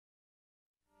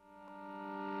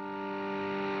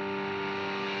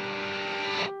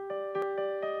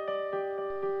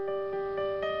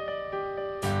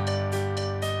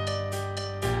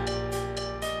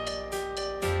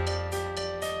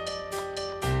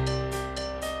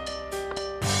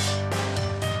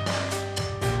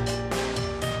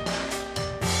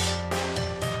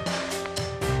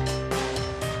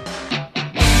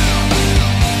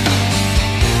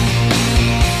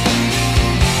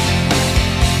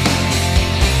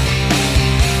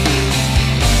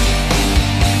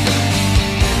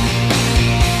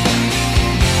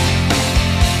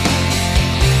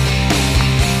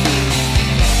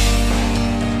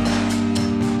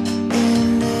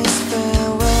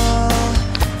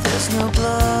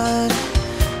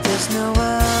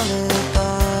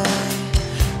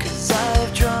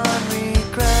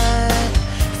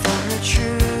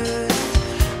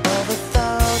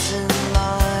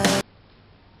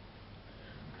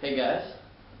Hey guys,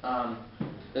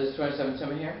 this is 27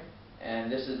 Timmy here,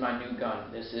 and this is my new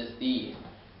gun. This is the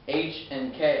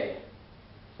H&K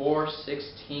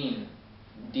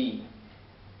 416D.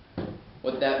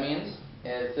 What that means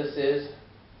is this is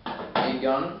a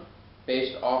gun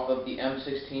based off of the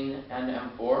M16 and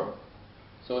M4,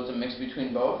 so it's a mix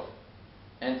between both,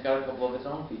 and it's got a couple of its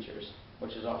own features,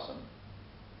 which is awesome.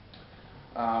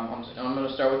 I'm going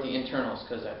to start with the internals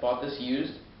because I bought this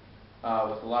used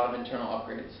with a lot of internal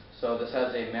upgrades. So this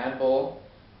has a Mad Bull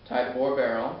Type 4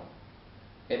 barrel.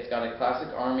 It's got a Classic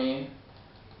Army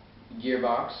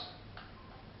gearbox.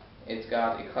 It's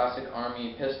got a Classic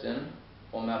Army piston,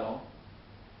 full metal,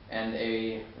 and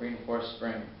a reinforced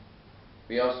spring.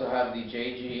 We also have the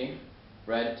JG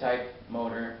red type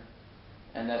motor,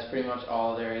 and that's pretty much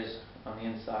all there is on the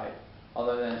inside,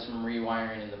 other than some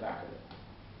rewiring in the back of it.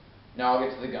 Now I'll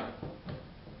get to the gun.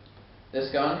 This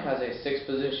gun has a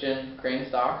 6-position crane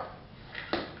stock,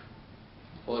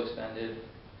 full extended.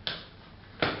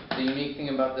 The unique thing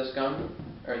about this gun,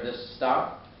 or this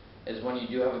stock, is when you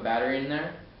do have a battery in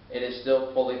there, it is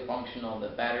still fully functional. The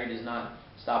battery does not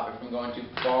stop it from going too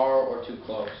far or too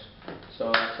close,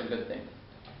 so that's a good thing.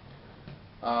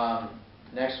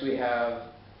 Next we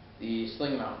have the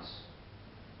sling mounts.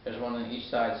 There's one on each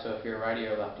side, so if you're a righty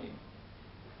or lefty.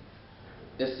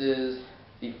 This is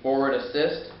the forward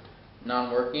assist,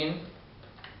 non-working,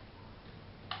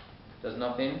 does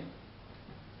nothing.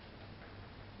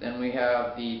 Then we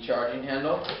have the charging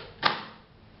handle,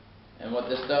 and what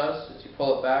this does is you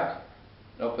pull it back,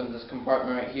 it opens this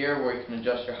compartment right here where you can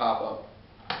adjust your hop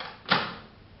up.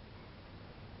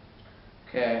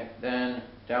 Okay, then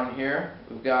down here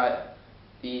we've got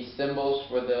the symbols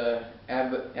for the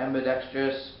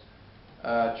ambidextrous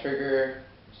trigger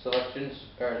selections,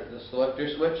 or the selector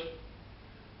switch.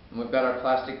 And we've got our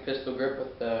plastic pistol grip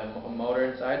with the motor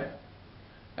inside,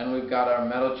 and we've got our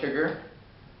metal trigger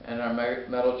and our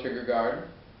metal trigger guard.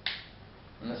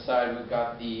 On the side we've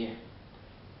got the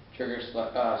trigger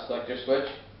selector switch.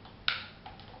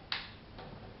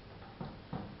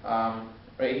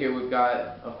 Right here we've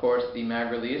got, of course, the mag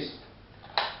release,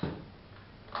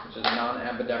 which is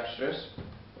non-ambidextrous.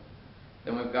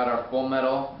 Then we've got our full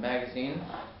metal magazine.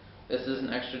 This is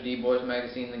an extra D-Boys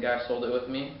magazine. The guy sold it with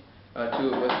me,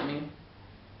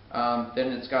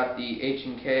 Then it's got the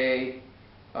H&K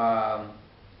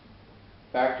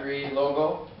factory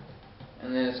logo,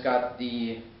 and then it's got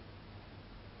the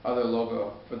other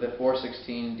logo for the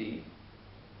 416D.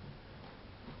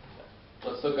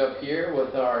 Let's look up here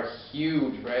with our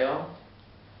huge rail.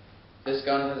 This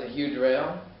gun has a huge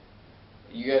rail.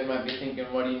 You guys might be thinking,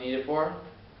 what do you need it for?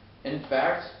 In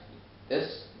fact,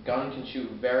 this gun can shoot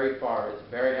very far. It's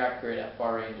very accurate at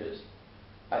far ranges.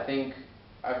 I think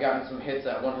I've gotten some hits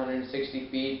at 160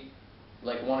 feet,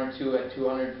 like 1 or 2 at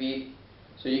 200 feet.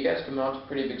 So you guys can mount a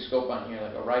pretty big scope on here,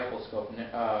 like a rifle scope,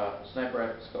 sniper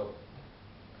rifle scope.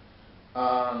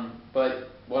 But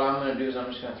what I'm going to do is I'm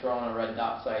just going to throw on a red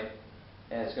dot sight,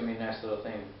 and it's going to be a nice little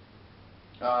thing.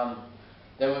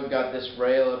 Then we've got this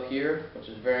rail up here, which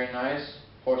is very nice,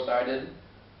 4-sided,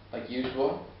 like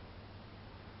usual.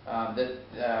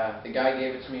 The guy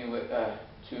gave it to me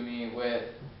with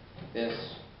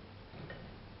this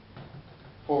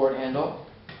forward handle.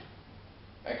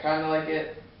 I kind of like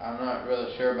it. I'm not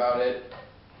really sure about it.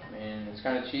 I mean, it's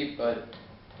kind of cheap, but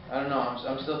I don't know.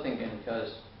 I'm still thinking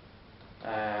because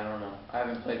I don't know. I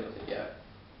haven't played with it yet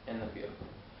in the field.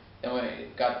 Then we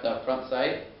got the front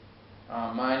sight.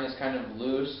 Mine is kind of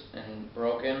loose and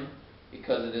broken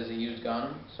because it is a used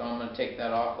gun, so I'm going to take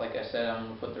that off. Like I said, I'm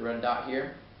going to put the red dot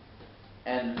here.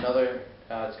 And another,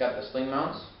 it's got the sling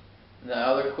mounts. And the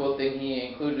other cool thing he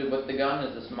included with the gun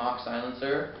is this mock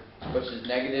silencer, which is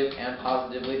negative and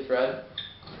positively thread.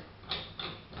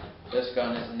 This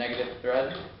gun is a negative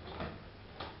thread.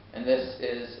 And this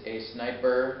is a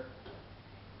sniper,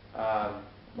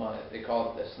 well, they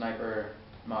call it the sniper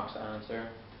mock silencer.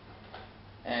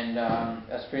 And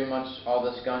that's pretty much all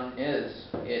this gun is.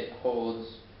 It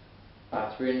holds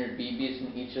 300 BBs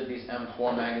in each of these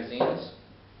M4 magazines.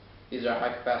 These are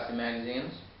high capacity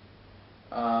magazines.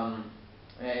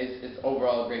 It's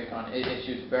overall a great gun. It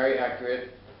shoots very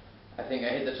accurate. I think I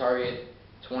hit the target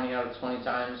 20 out of 20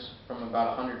 times from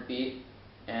about 100 feet,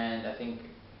 and I think,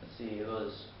 let's see,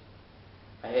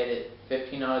 I hit it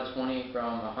 15 out of 20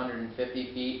 from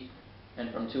 150 feet,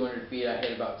 and from 200 feet I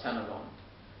hit about 10 of them.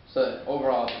 So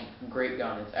overall, it's a great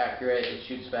gun. It's accurate, it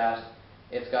shoots fast.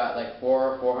 It's got like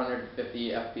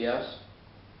 450 FPS.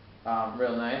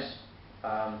 Real nice.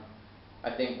 I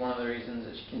think one of the reasons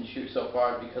it can shoot so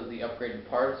far is because of the upgraded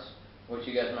parts, which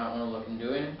you guys might want to look into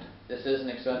doing. This is an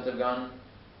expensive gun.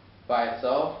 by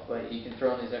itself, but you can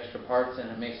throw in these extra parts and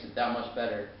it makes it that much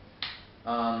better.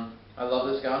 I love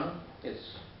this gun.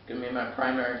 It's going to be my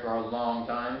primary for a long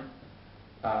time.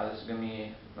 This is going to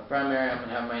be my primary. I'm going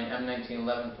to have my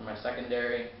M1911 for my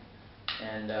secondary.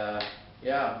 And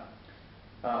yeah,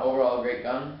 overall a great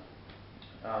gun.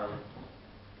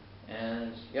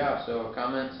 And yeah, so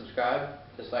comment, subscribe,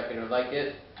 dislike it or like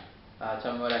it.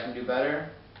 Tell me what I can do better.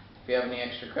 If you have any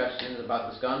extra questions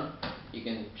about this gun, you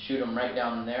can shoot them right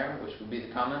down there, which would be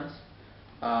the comments.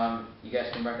 You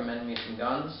guys can recommend me some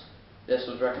guns. This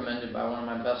was recommended by one of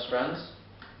my best friends.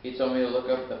 He told me to look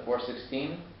up the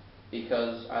 416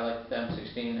 because I like the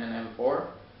M16 and M4.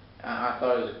 I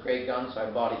thought it was a great gun, so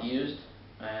I bought it used.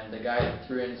 And the guy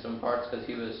threw in some parts because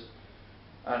he was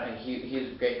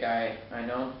he's a great guy, I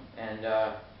know. And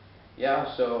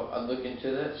yeah, so I looked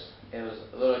into this. It was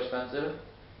a little expensive.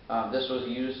 This was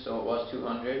used, so it was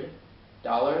 $200.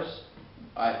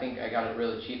 I think I got it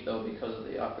really cheap though because of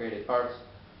the upgraded parts.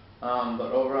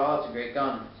 But overall, it's a great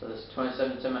gun. So this is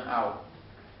 27 Tim out.